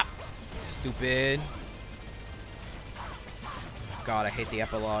 Bop. Stupid. God, I hate the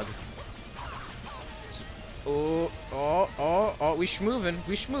epilogue. Oh, we schmoovin',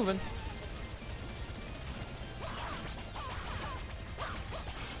 we schmoovin'.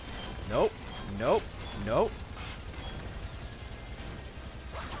 Nope, nope, nope.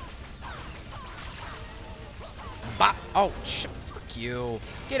 Bop. Oh, fuck you.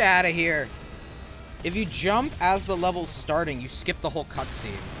 Get out of here. If you jump as the level's starting, you skip the whole cutscene.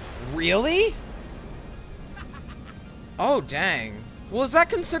 Really? Oh, dang. Well, is that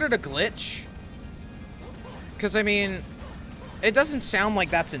considered a glitch? Because, I mean, it doesn't sound like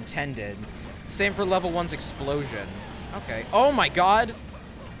that's intended. Same for level 1's explosion. Okay. Oh my god!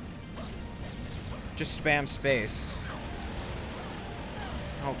 Just spam space.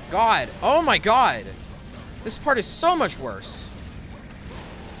 Oh god! Oh my god! This part is so much worse.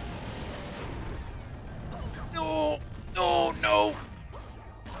 Oh! Oh, no!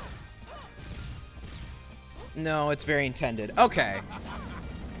 No, it's very intended. Okay.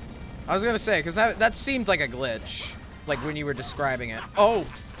 I was gonna say, because that seemed like a glitch. Like when you were describing it. Oh!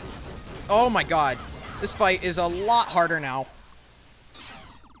 Oh my god. This fight is a lot harder now.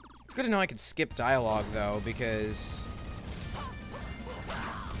 It's good to know I can skip dialogue, though, because...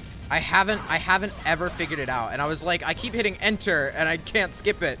 I haven't ever figured it out. And I was like, I keep hitting enter, and I can't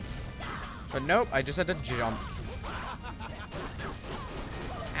skip it. But nope, I just had to jump.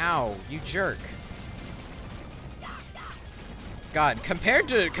 Ow, you jerk. God, compared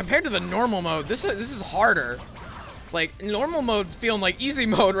to the normal mode, this is harder. Like, normal mode's feeling like easy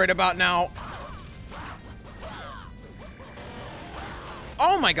mode right about now.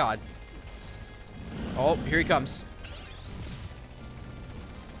 Oh my god. Oh, here he comes.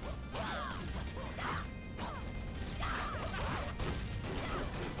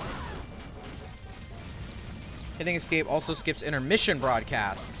 Hitting escape also skips intermission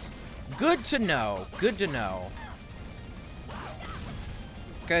broadcasts. Good to know. Good to know.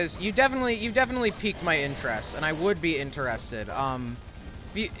 Because you've definitely piqued my interest, and I would be interested.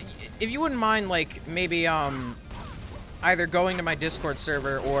 If you wouldn't mind, like, maybe, either going to my Discord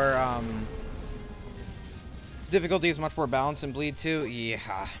server or, difficulty is much more balanced in Bleed 2.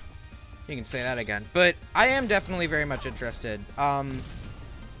 Yeah, you can say that again. But I am definitely very much interested.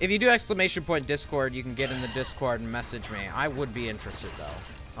 If you do exclamation point Discord, you can get in the Discord and message me. I would be interested, though.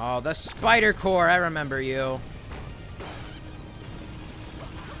 Oh, the Spider Core, I remember you.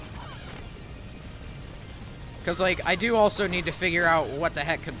 Because, like, I do also need to figure out what the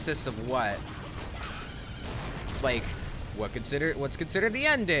heck consists of what. Like, what's considered the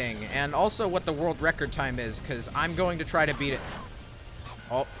ending, and also what the world record time is, because I'm going to try to beat it.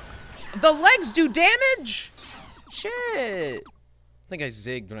 Oh. The legs do damage? Shit. I think I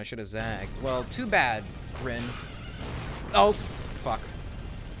zigged when I should have zagged. Well, too bad, Rin. Oh, fuck.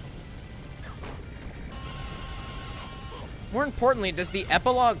 More importantly, does the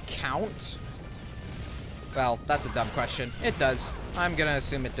epilogue count? Well, that's a dumb question. It does. I'm gonna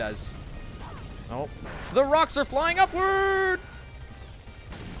assume it does. Oh. The rocks are flying upward!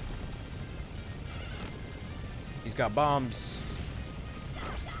 He's got bombs.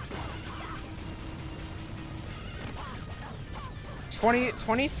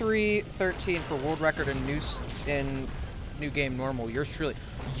 $23 $13 for world record in new game normal. Yours truly.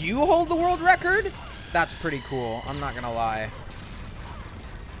 You hold the world record? That's pretty cool. I'm not gonna lie.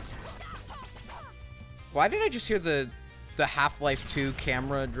 Why did I just hear the Half-Life 2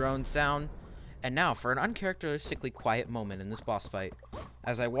 camera drone sound? And now for an uncharacteristically quiet moment in this boss fight,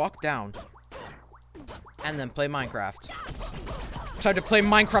 as I walk down and then play Minecraft. Time to play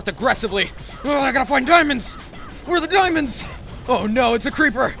Minecraft aggressively. Oh, I gotta find diamonds. Where are the diamonds? Oh no, it's a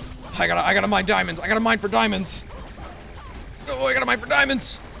creeper. I gotta mine diamonds. I gotta mine for diamonds. Oh, I gotta mine for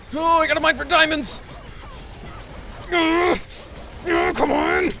diamonds. Oh, I gotta mine for diamonds. Come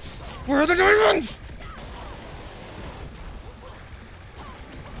on. Where are the diamonds?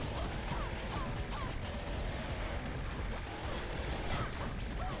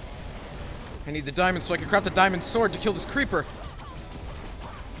 I need the diamonds so I can craft a diamond sword to kill this creeper.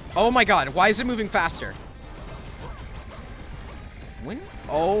 Oh my god, why is it moving faster? When?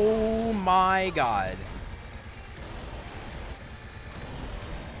 Oh my god.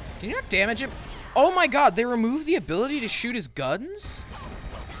 Can you not damage him? Oh my god, they removed the ability to shoot his guns?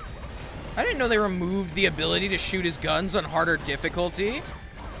 I didn't know they removed the ability to shoot his guns on harder difficulty.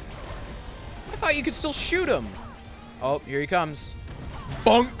 I thought you could still shoot him. Oh, here he comes.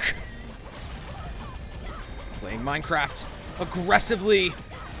 Bunk! Playing Minecraft aggressively.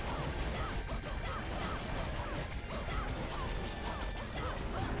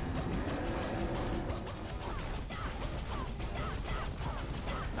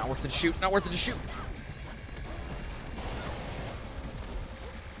 Not worth it to shoot, not worth it to shoot.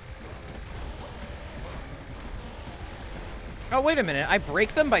 Oh, wait a minute. I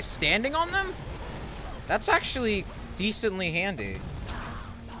break them by standing on them? That's actually decently handy.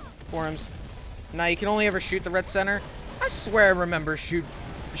 Forums. Now you can only ever shoot the red center. I swear I remember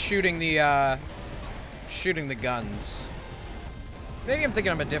shooting the guns. Maybe I'm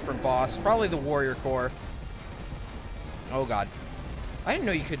thinking of a different boss. Probably the warrior core. Oh god. I didn't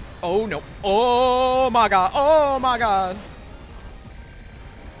know you could. Oh no. Oh my god. Oh my god.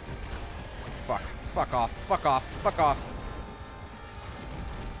 Fuck. Fuck off. Fuck off. Fuck off.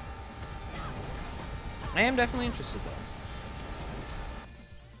 I am definitely interested though.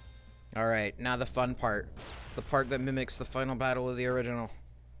 Alright, now the fun part. The part that mimics the final battle of the original.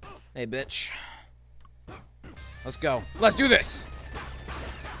 Hey, bitch. Let's go. Let's do this!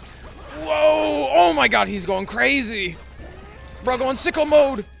 Whoa! Oh my god, he's going crazy! Bro, going sicko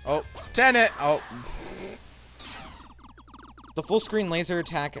mode! Oh, Tenet! Oh. The full screen laser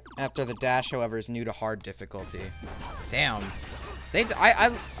attack after the dash, however, is new to hard difficulty. Damn.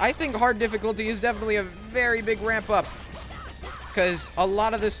 I think hard difficulty is definitely a very big ramp up. Because a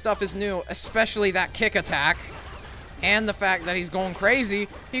lot of this stuff is new, especially that kick attack. And the fact that he's going crazy.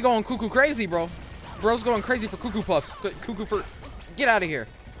 He going cuckoo crazy, bro. Bro's going crazy for cuckoo puffs. Cuckoo for... Get out of here.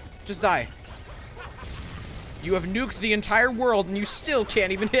 Just die. You have nuked the entire world and you still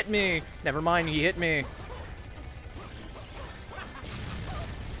can't even hit me. Never mind, he hit me.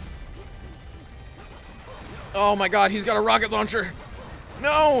 Oh my god, he's got a rocket launcher.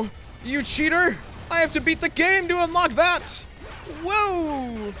 No! You cheater! I have to beat the game to unlock that!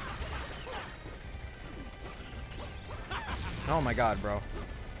 Whoa! Oh my god, bro.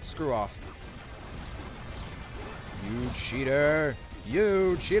 Screw off. You cheater!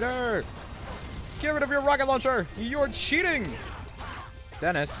 You cheater! Get rid of your rocket launcher! You're cheating!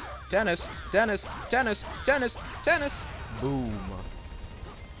 Dennis, Dennis, Dennis, Dennis, Dennis, Dennis! Boom.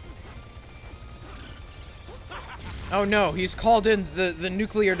 Oh no, he's called in the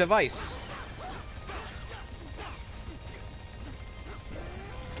nuclear device.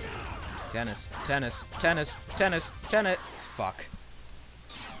 Tennis, tennis, tennis, tennis, tennis. Fuck.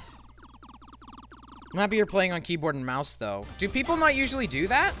 I'm happy you're playing on keyboard and mouse, though. Do people not usually do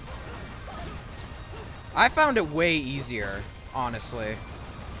that? I found it way easier, honestly.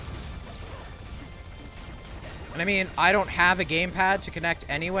 And I mean, I don't have a gamepad to connect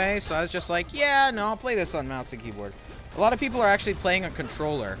anyway, so I was just like, yeah, no, I'll play this on mouse and keyboard. A lot of people are actually playing a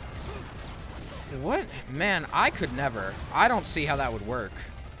controller. What? Man, I could never. I don't see how that would work.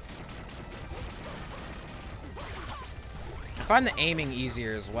 I find the aiming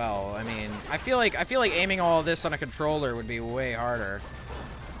easier as well. I mean, I feel like aiming all of this on a controller would be way harder.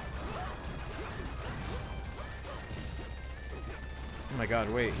 Oh my god,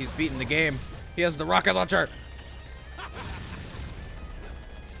 wait, he's beating the game. He has the rocket launcher.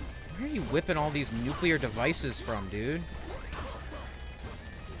 Where are you whipping all these nuclear devices from, dude?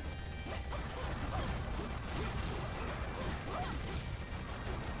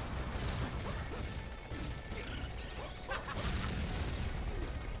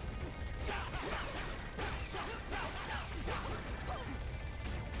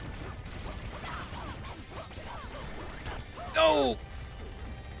 No!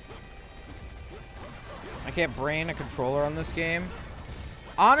 I can't brain a controller on this game.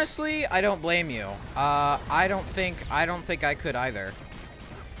 Honestly, I don't blame you. I don't think I could either.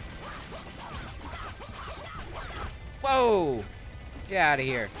 Whoa! Get out of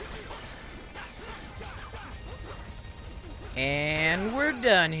here. And we're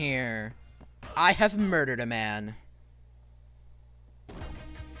done here. I have murdered a man.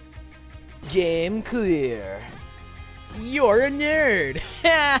 Game clear. You're a nerd.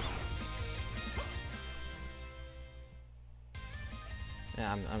 Ha!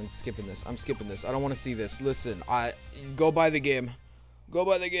 Nah, I'm skipping this. I'm skipping this. I don't want to see this. Listen, go buy the game. Go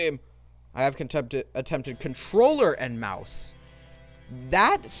buy the game. I have attempted controller and mouse.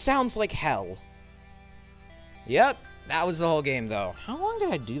 That sounds like hell. Yep, that was the whole game though. How long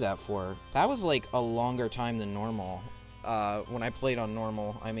did I do that for? That was like a longer time than normal. When I played on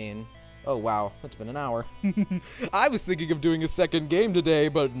normal, I mean. Oh wow, it's been an hour. I was thinking of doing a second game today,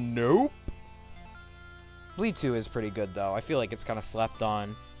 but nope. Bleed 2 is pretty good, though. I feel like it's kind of slept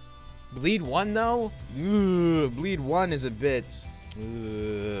on. Bleed 1, though? Ugh, Bleed 1 is a bit...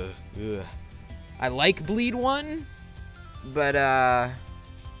 Ugh. I like Bleed 1, but,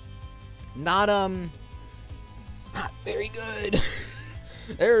 not very good.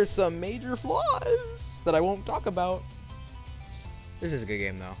 There are some major flaws that I won't talk about. This is a good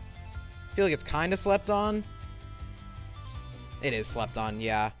game, though. I feel like it's kind of slept on. It is slept on,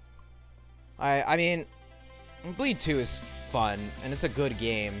 yeah. I mean... Bleed 2 is fun, and it's a good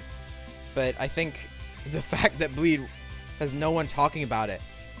game, but I think the fact that Bleed has no one talking about it,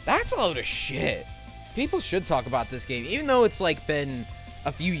 that's a load of shit. People should talk about this game, even though it's, like, been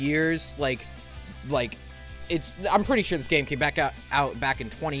a few years, like, it's, I'm pretty sure this game came back out back in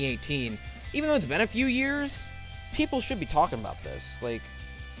 2018. Even though it's been a few years, people should be talking about this. Like,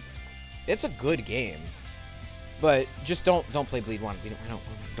 it's a good game. But just don't play Bleed 1.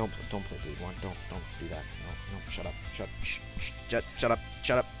 Don't play Bleed 1. Don't do that. No, shut up. Shut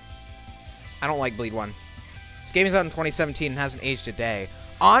up. I don't like Bleed 1. This game is out in 2017 and hasn't aged a day.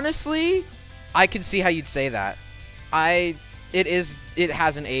 Honestly, I can see how you'd say that. It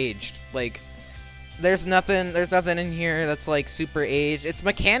hasn't aged. Like, there's nothing in here that's like super aged. It's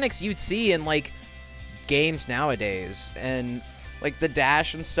mechanics you'd see in like games nowadays, and like the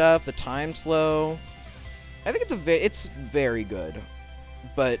dash and stuff, the time slow. I think it's very good,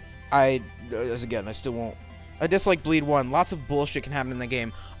 but I still won't. I dislike Bleed 1. Lots of bullshit can happen in the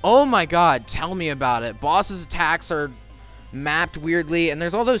game. Oh my god, tell me about it. Bosses' attacks are mapped weirdly, and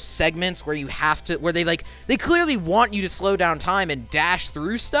there's all those segments where you have to, where they clearly want you to slow down time and dash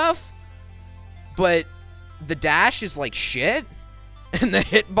through stuff, but the dash is like shit, and the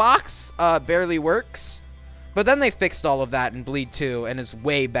hitbox barely works. But then they fixed all of that in Bleed 2, and it's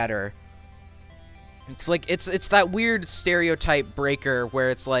way better. It's like, it's that weird stereotype breaker where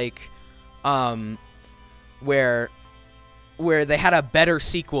it's like, where they had a better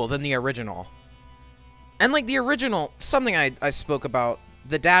sequel than the original. And like the original, something I spoke about,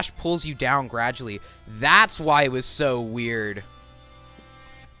 the dash pulls you down gradually. That's why it was so weird.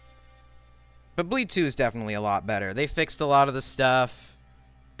 But Bleed 2 is definitely a lot better. They fixed a lot of the stuff,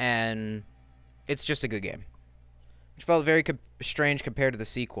 and it's just a good game. Which felt very strange compared to the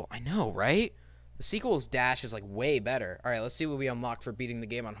sequel. I know, right? The sequel's dash is like way better. All right, let's see what we unlocked for beating the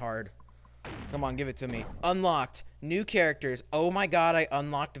game on hard. Come on, give it to me. Unlocked. New characters. Oh my god, I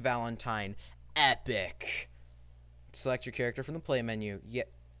unlocked Valentine. Epic. Select your character from the play menu. Yeah.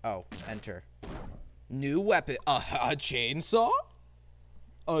 Oh, enter. New weapon. A chainsaw?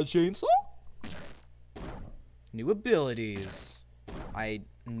 A chainsaw? New abilities.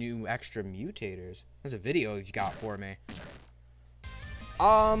 New extra mutators. There's a video you got for me.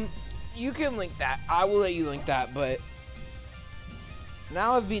 You can link that. I will let you link that, but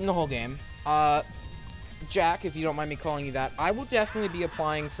now I've beaten the whole game. Jack, if you don't mind me calling you that, I will definitely be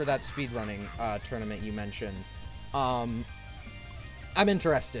applying for that speedrunning tournament you mentioned. I'm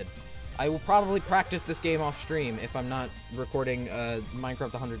interested. I will probably practice this game off stream if I'm not recording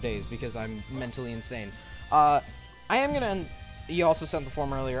Minecraft 100 Days because I'm mentally insane. I am gonna... You also sent the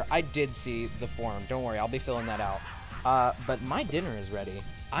form earlier. I did see the form. Don't worry, I'll be filling that out. But my dinner is ready.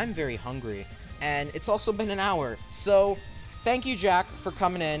 I'm very hungry. And it's also been an hour. So, thank you, Jack, for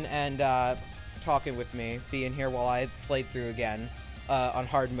coming in and talking with me, being here while I played through again on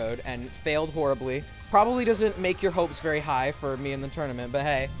hard mode and failed horribly. Probably doesn't make your hopes very high for me in the tournament, but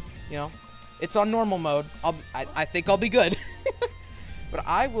hey, you know, it's on normal mode. I think I'll be good. But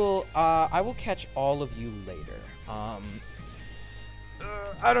I will catch all of you later.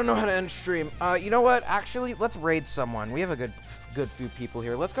 I don't know how to end stream. You know what? Actually, let's raid someone. We have a good few people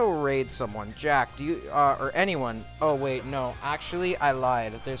here. Let's go raid someone. Jack, do you, or anyone. Oh, wait, no. Actually, I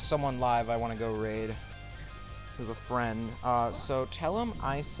lied. There's someone live I want to go raid. Who's a friend. So tell him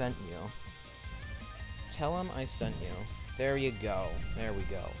I sent you. Tell him I sent you. There you go. There we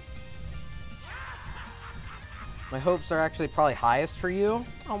go. My hopes are actually probably highest for you.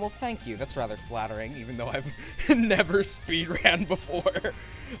 Oh, well, thank you. That's rather flattering, even though I've never speedran before.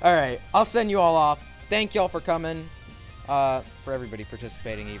 All right, I'll send you all off. Thank y'all for coming, for everybody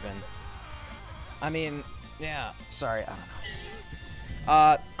participating even. I mean, yeah, sorry, I don't know.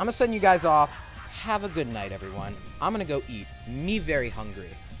 I'm going to send you guys off. Have a good night, everyone. I'm going to go eat. Me very hungry.